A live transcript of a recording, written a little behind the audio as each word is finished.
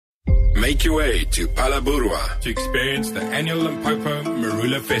Make your way to Palaburwa to experience the annual Limpopo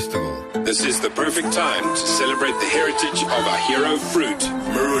Marula Festival. This is the perfect time to celebrate the heritage of our hero fruit,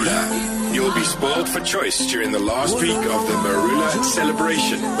 Marula. You'll be spoiled for choice during the last week of the Marula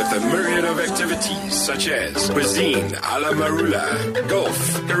celebration with a myriad of activities such as cuisine a la Marula, golf,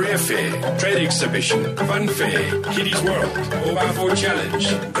 career fair, trade exhibition, fun fair, kiddies world, 4x4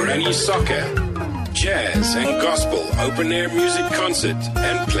 challenge, granny soccer, jazz and gospel, open-air music concert,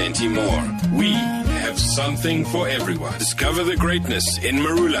 and plenty more. We have something for everyone. Discover the greatness in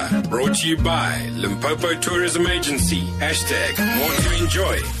Marula. Brought to you by Limpopo Tourism Agency. #more to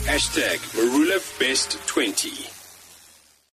enjoy. #Marula Best 20.